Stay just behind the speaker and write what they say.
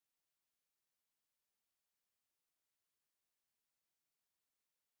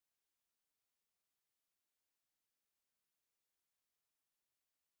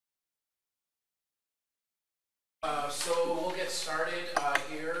So we'll get started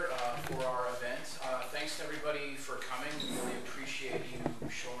here for our event. Thanks to everybody for coming. We really appreciate you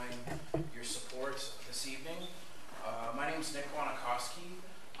showing your support this evening. My name is Nick Wanakowski.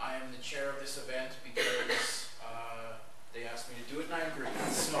 I am the chair of this event because they asked me to do it and I agreed.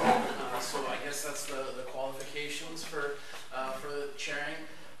 So I guess that's the qualifications for chairing.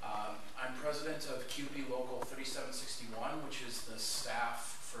 I'm president of PFUUPE Local 3761, which is the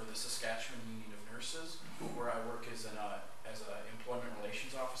staff for the Saskatchewan Union of Nurses, where I work as an employment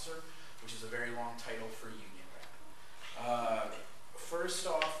relations officer, which is a very long title for a union rep. First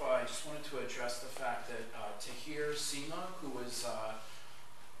off, I just wanted to address the fact that Tahir Seema, who was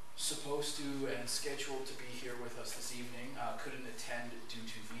supposed to and scheduled to be here with us this evening, couldn't attend due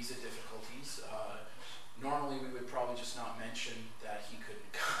to visa difficulties. Normally we would probably just not mention that he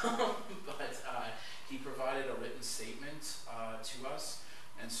couldn't come, but he provided a written statement to us.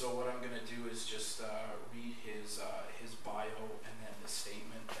 And so what I'm going to do is just read his bio and then the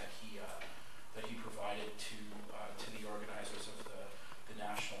statement that he provided to the organizers of the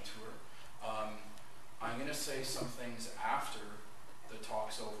national tour. I'm going to say some things after the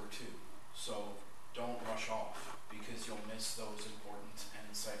talk's over too, so don't rush off because you'll miss those important and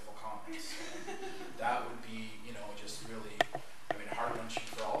insightful comments. And that would be, just really, heart-wrenching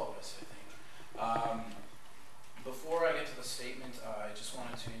for all of us, I think. Before I get to the statement, I just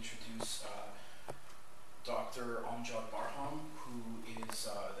wanted to introduce Dr. Amjad Barham, who is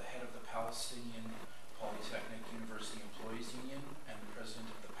the head of the Palestinian Polytechnic University Employees Union and the president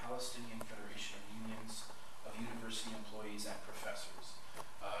of the Palestinian Federation of Unions of University Employees and Professors.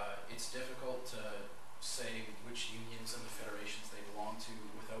 It's difficult to say which unions and the federations they belong to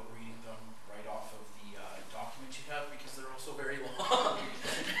without reading them right off of the documents you have because they're also very long.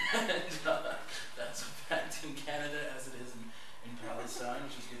 And that's a fact in Canada as it is in Palestine,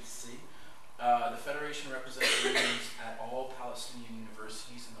 which is good to see. The Federation represents unions at all Palestinian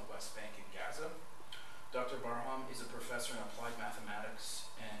universities in the West Bank and Gaza. Dr. Barham is a professor in applied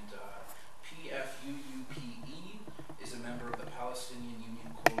mathematics, and PFUUPE is a member of the Palestinian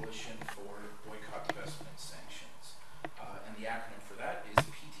Union Coalition for Boycott, Divestment and Sanctions. And the acronym for that is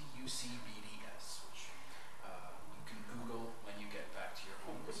PTUCBDS, which you can Google when you get back to your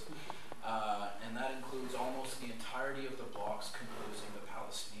homes. And that includes almost the entirety of the blocks composing the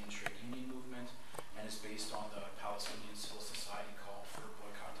Palestinian trade union movement and is based on the Palestinian Civil Society call for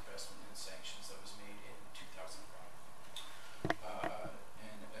boycott, divestment, and sanctions that was made in 2005.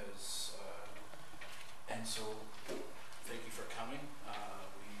 And so thank you for coming.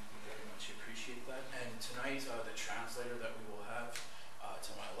 We very much appreciate that. And tonight, the translator that we will have to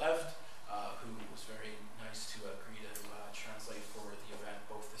my left, who was very nice to agree to translate for the event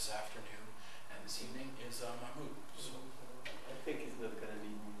both this afternoon and this evening, is Mahmoud. So, I think he's not going to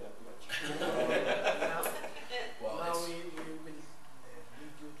need me that much. Well, now we will need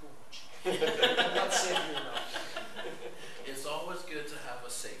you too much. Not save you now. It's always good to have a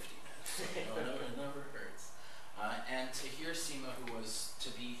safety net. It never hurts. And Tahir Seema, who was to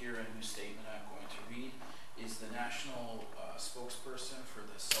be here and whose statement I'm going to read, is the national spokesperson for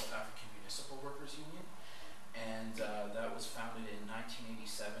the South African Municipal Workers Union. And that was founded in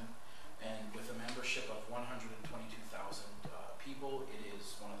 1987. And with a membership of 122,000 people, it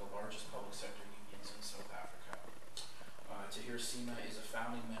is one of the largest public sector unions in South Africa. Tahir Seema is a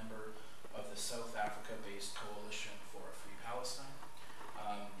founding member of the South Africa-based Coalition for a Free Palestine.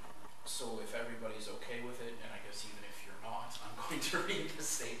 So if everybody's okay with it, and I guess even if you're not, I'm going to read the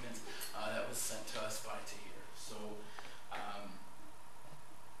statement that was sent to us by Tahir. So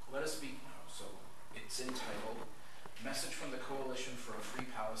let us begin. So it's entitled, Message from the Coalition for a Free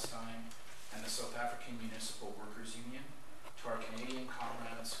Palestine and the South African Municipal Workers Union to our Canadian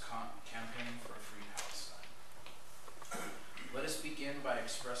comrades campaigning for a free Palestine. Let us begin by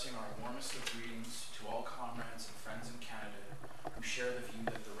expressing our warmest of greetings to all comrades and friends in Canada who share the view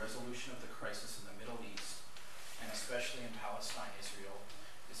that the resolution of the crisis in the Middle East, and especially in Palestine, Israel,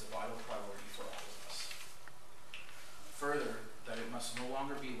 is a vital priority for all of us. Further, that it must no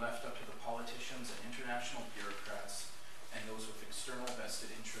longer be left up to the politicians and international bureaucrats and those with external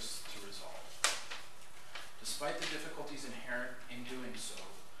vested interests to resolve. Despite the difficulties inherent in doing so,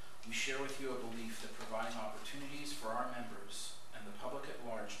 we share with you a belief that providing opportunities for our members and the public at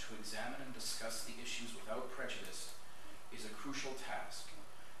large to examine and discuss the issues without prejudice is a crucial task,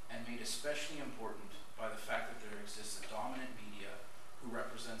 and made especially important by the fact that there exists a dominant media who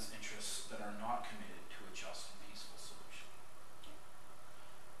represents interests that are not committed to a just and peaceful solution.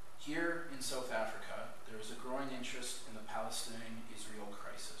 Here in South Africa, there is a growing interest in the Palestinian-Israel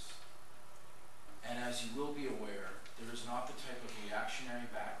crisis. And as you will be aware, there is not the type of reactionary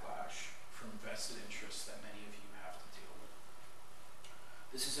backlash from vested interests that many of you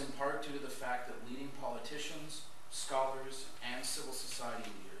This is in part due to the fact that leading politicians, scholars, and civil society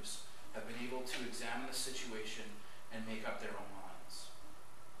leaders have been able to examine the situation and make up their own minds.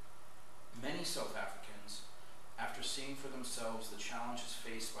 Many South Africans, after seeing for themselves the challenges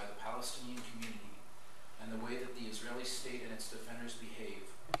faced by the Palestinian community and the way that the Israeli state and its defenders behave,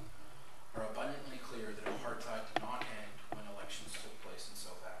 are abundantly clear that apartheid did not end when elections took place in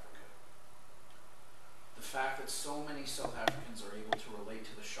South Africa. The fact that so many South Africans are able to relate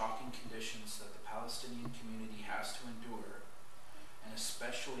to the shocking conditions that the Palestinian community has to endure, and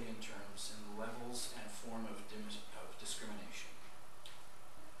especially in terms in the levels and form of discrimination.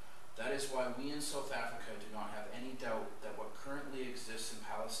 That is why we in South Africa do not have any doubt that what currently exists in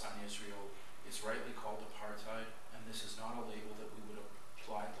Palestine, Israel, is rightly called apartheid, and this is not a label that we would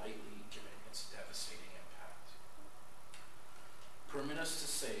apply lightly given its devastating impact. Permit us to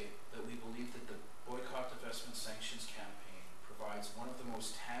say that we believe that the Boycott, Divestment, Sanctions campaign provides one of the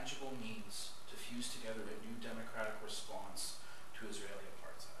most tangible means to fuse together a new democratic response to Israeli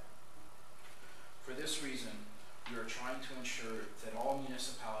apartheid. For this reason, we are trying to ensure that all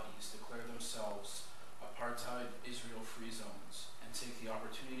municipalities declare themselves apartheid Israel-free zones and take the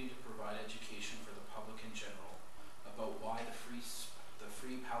opportunity to provide education for the public in general about why the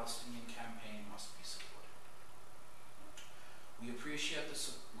Free Palestinian campaign must be supported. We appreciate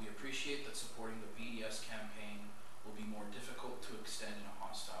that supporting the BDS campaign will be more difficult to extend in a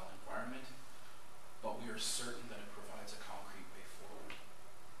hostile environment, but we are certain that it provides a concrete way forward.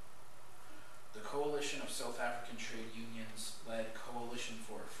 The Coalition of South African Trade Unions, led Coalition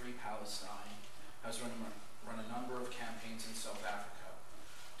for a Free Palestine, has run a number of campaigns in South Africa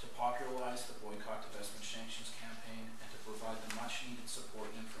to popularize the Boycott, Divestment, Sanctions campaign and to provide the much needed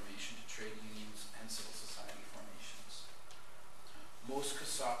support and information to trade unions and civil society formations. Most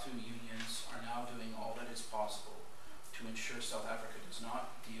COSATU unions are now doing all that is possible to ensure South Africa does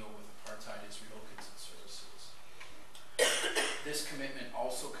not deal with apartheid Israel goods and services. This commitment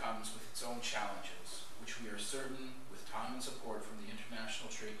also comes with its own challenges, which we are certain, with time and support from the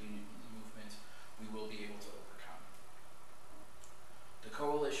international trade union movement, we will be able to overcome. The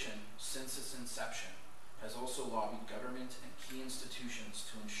coalition, since its inception, has also lobbied government and key institutions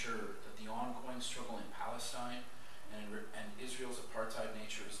to ensure that the ongoing struggle in Palestine and Israel's apartheid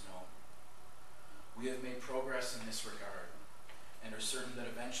nature is known. We have made progress in this regard and are certain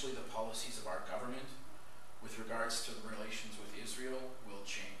that eventually the policies of our government with regards to the relations with Israel will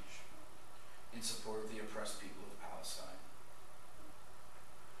change in support of the oppressed people of Palestine.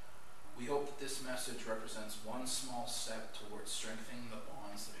 We hope that this message represents one small step towards strengthening the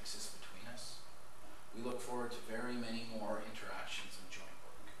bonds that exist between us. We look forward to very many more interactions and joint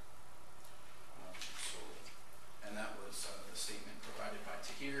work. And that was the statement provided by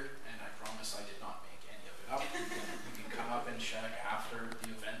Tahir, and I promise I did not make any of it up. You can come up and check after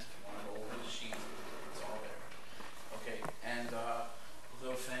the event if you want to go over the sheet. It's all there. Okay, and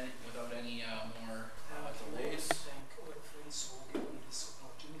without any more delays. Thank all friends who gave me this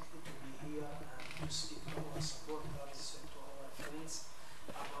opportunity to be here and to speak to our supporters and to our friends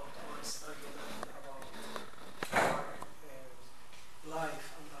about our struggle and about our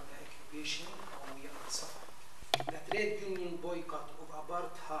life under the occupation, how we are suffering. The trade union boycott of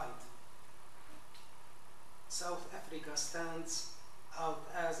apartheid South Africa stands out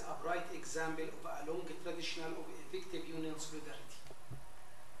as a bright example of a long tradition of effective union solidarity.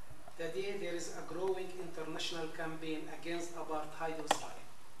 Today there is a growing international campaign against apartheid Israel,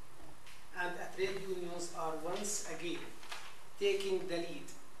 and trade unions are once again taking the lead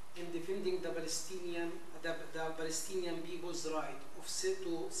in defending the Palestinian people's right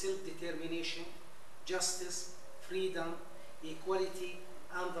to self-determination, justice, freedom, equality,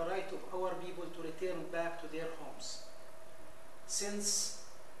 and the right of our people to return back to their homes. Since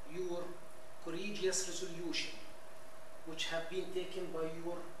your courageous resolution, which have been taken by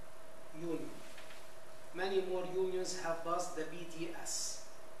your union, many more unions have passed the BDS,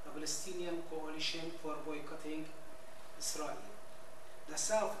 the Palestinian Coalition for Boycotting Israel. The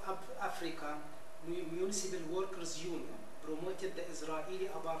South African Municipal Workers Union promoted the Israeli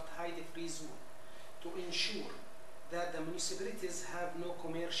apartheid-free zone to ensure that the municipalities have no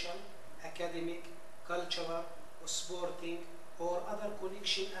commercial, academic, cultural, sporting, or other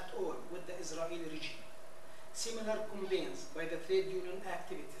connection at all with the Israeli regime. Similar campaigns by the trade union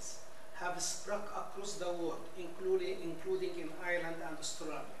activities have struck across the world, including in Ireland and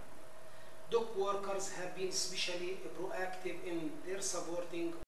Australia. Dock workers have been especially proactive in their supporting